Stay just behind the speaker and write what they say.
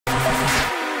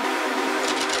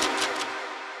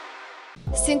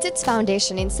Since its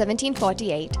foundation in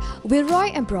 1748, Villeroy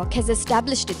Boch has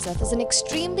established itself as an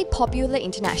extremely popular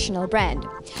international brand.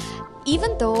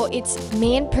 Even though its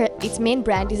main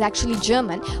brand is actually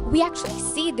German, we actually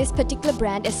see this particular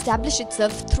brand establish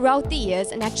itself throughout the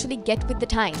years and actually get with the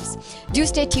times. Do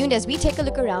stay tuned as we take a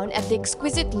look around at the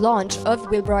exquisite launch of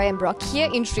Villeroy Boch here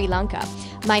in Sri Lanka.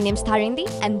 My name's Tharindi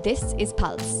and this is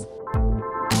Pulse.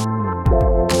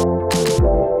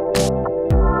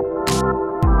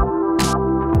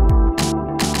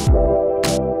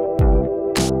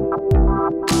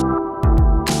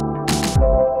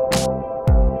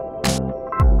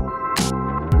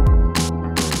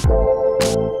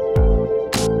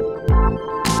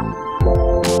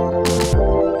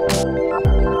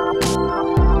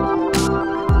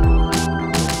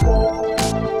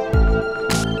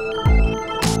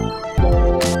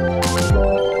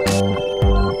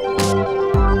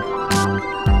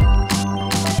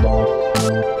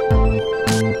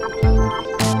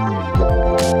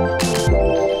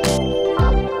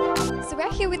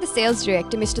 Sales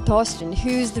Director, Mr. Thorsten,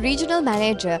 who's the Regional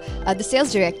Manager, the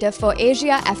Sales Director for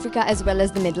Asia, Africa as well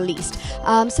as the Middle East.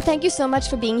 So thank you so much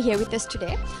for being here with us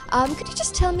today. Could you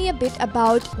just tell me a bit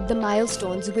about the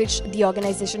milestones which the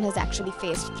organization has actually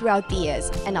faced throughout the years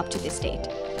and up to this date?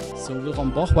 So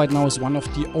Villeroy Boch right now is one of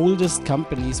the oldest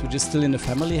companies which is still in the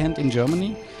family hand in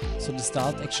Germany. So the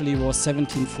start actually was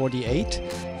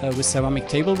 1748 with ceramic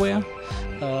tableware.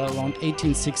 Around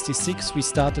 1866 we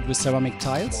started with ceramic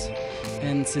tiles,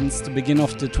 and since the beginning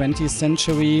of the 20th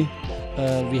century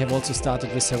we have also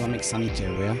started with ceramic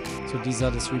sanitary. So these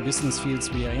are the three business fields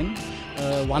we are in.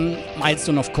 One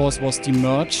milestone of course was the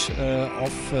merge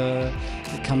of the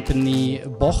company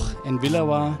Boch and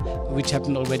Villeroy, which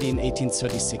happened already in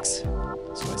 1836.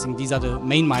 So I think these are the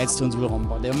main milestones we're on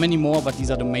board. There are many more, but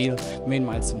these are the main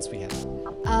milestones we have.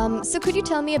 So could you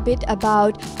tell me a bit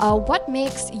about what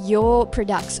makes your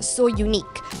products so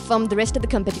unique from the rest of the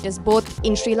competitors, both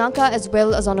in Sri Lanka as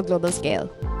well as on a global scale?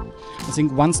 I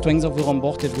think one strength of Villeroy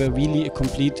Boch that we're really a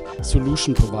complete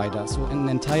solution provider. So an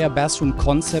entire bathroom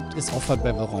concept is offered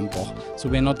by Villeroy Boch. So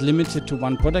we're not limited to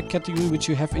one product category which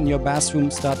you have in your bathroom,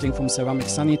 starting from ceramic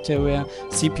sanitary,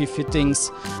 CP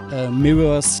fittings,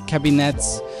 mirrors,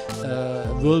 cabinets,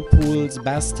 whirlpools,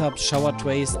 bathtubs, shower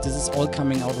trays. This is all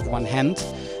coming out of one hand,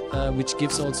 which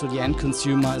gives also the end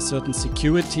consumer a certain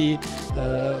security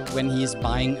when he is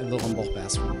buying a Villeroy Boch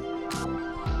bathroom.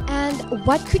 And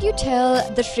what could you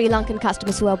tell the Sri Lankan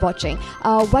customers who are watching?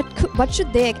 What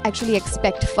should they actually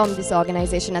expect from this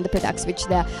organization and the products which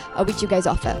you guys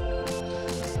offer?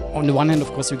 On the one hand,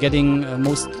 of course, you're getting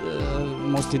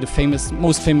mostly the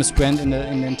most famous brand in the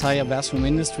entire bathroom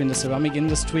industry, in the ceramic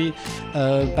industry.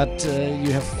 But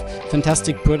you have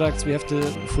fantastic products. We have to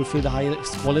fulfill the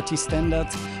highest quality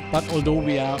standards. But although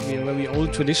we are a very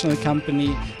old traditional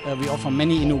company, we offer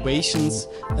many innovations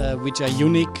which are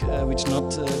unique, which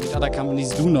other companies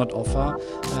do not offer.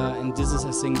 And this is,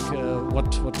 I think,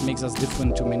 what makes us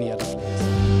different to many other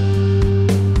players.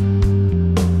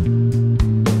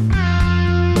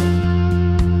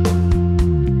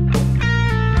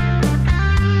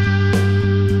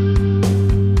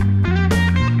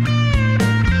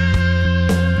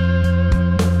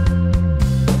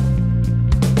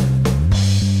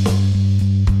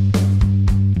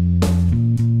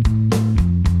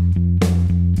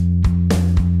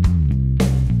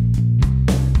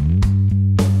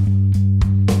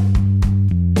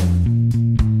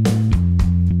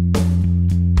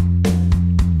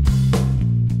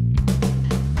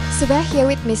 So we're here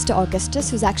with Mr.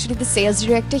 Augustus, who's actually the sales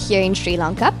director here in Sri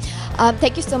Lanka.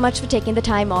 Thank you so much for taking the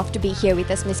time off to be here with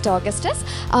us, Mr. Augustus.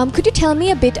 Could you tell me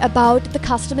a bit about the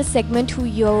customer segment who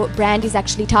your brand is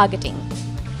actually targeting?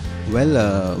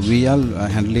 Well, we are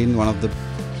handling one of the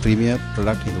premier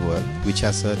product in the world, which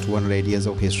has 200 years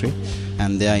of history,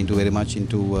 and they are very much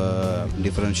into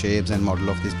different shapes and model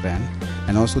of this brand,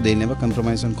 and also they never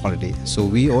compromise on quality. So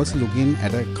we also looking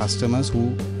at customers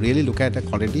who really look at a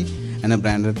quality and a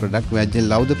branded product where they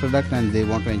love the product and they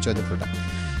want to enjoy the product.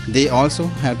 They also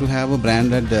have to have a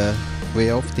branded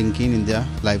way of thinking in their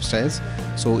lifestyles.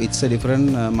 So it's a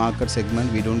different market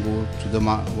segment. We don't go to the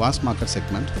vast market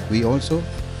segment. We also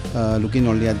looking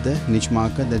only at the niche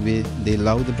market that they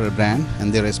love the brand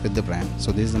and they respect the brand.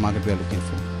 So this is the market we are looking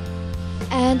for.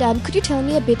 And could you tell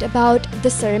me a bit about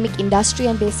the ceramic industry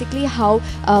and basically how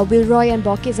Villeroy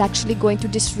Boch is actually going to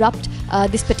disrupt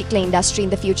this particular industry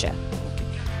in the future?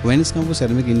 When it comes to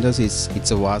ceramic industry, it's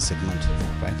a vast segment,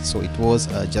 right? So it was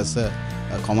just a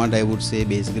command, I would say.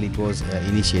 Basically it was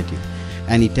initiative,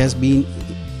 and it has been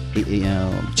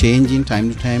changing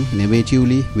time to time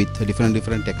innovatively with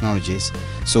different technologies.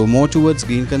 So more towards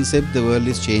green concept, the world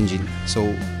is changing.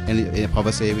 So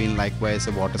power saving, likewise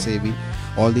water saving,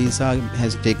 all these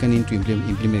has taken into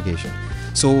implementation.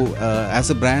 So as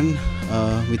a brand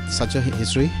with such a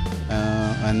history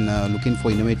and looking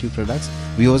for innovative products,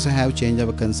 we also have changed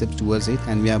our concept towards it,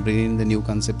 and we are bringing the new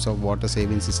concepts of water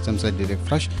saving systems like direct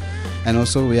flush, and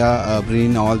also we are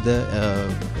bringing all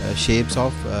the shapes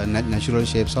of natural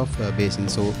shapes of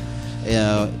basins. So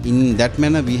in that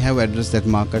manner we have addressed that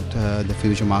market, the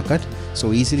future market,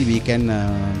 so easily we can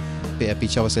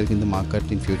pitch ourselves in the market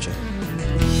in future.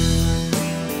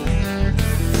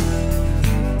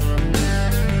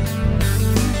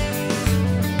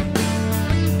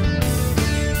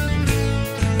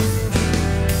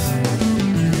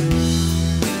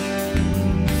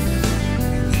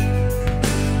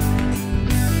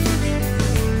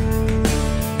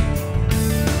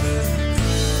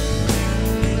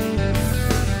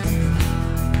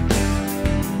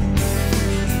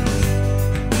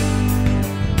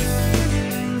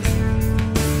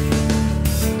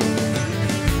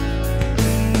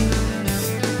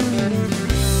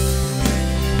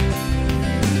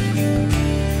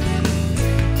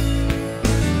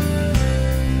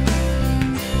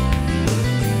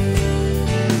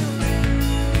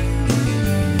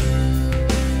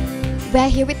 We're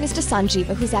here with Mr.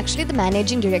 Sanjeeva, who's actually the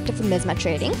Managing Director for Mezma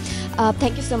Trading.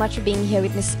 Thank you so much for being here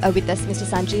with us, Mr.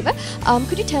 Sanjeeva.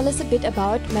 Could you tell us a bit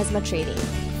about Mezma Trading?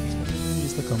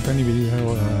 It's the company we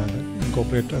have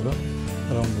incorporated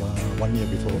around 1 year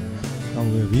before. Now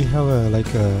we have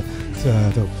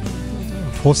the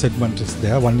 4 segments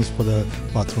there. One is for the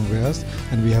bathroom wares,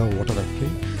 and we have a water factory,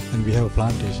 and we have a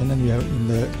plantation, and we have in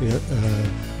the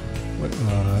what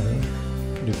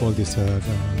do you call this?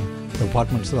 The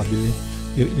apartments are building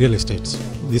real estates.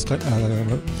 These are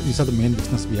the main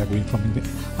business we are doing from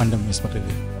under Mezma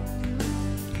Trading.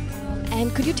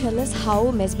 And could you tell us how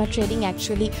Mezma Trading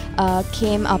actually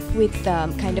came up with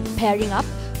kind of pairing up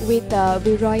with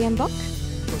Villeroy Boch?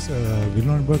 Because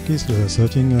Villeroy Boch is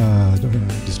searching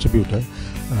distributor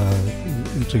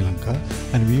in Sri Lanka,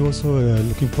 and we also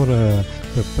looking for a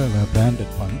branded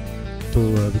one.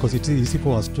 Because it's easy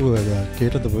for us to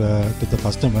cater to the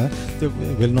customer, the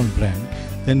well-known brand.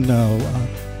 Then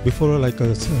before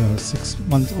 6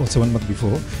 months or 7 months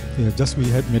before, just we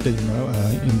had met in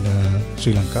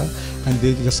Sri Lanka, and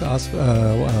they just asked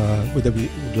whether we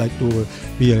would like to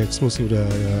be an exclusive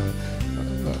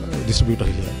distributor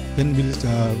here. Then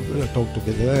we'll talk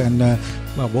together, and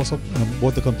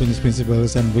both the company's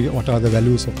principles and what are the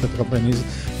values of the companies,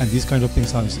 and these kind of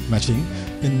things are matching.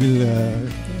 Then we'll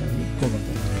go on.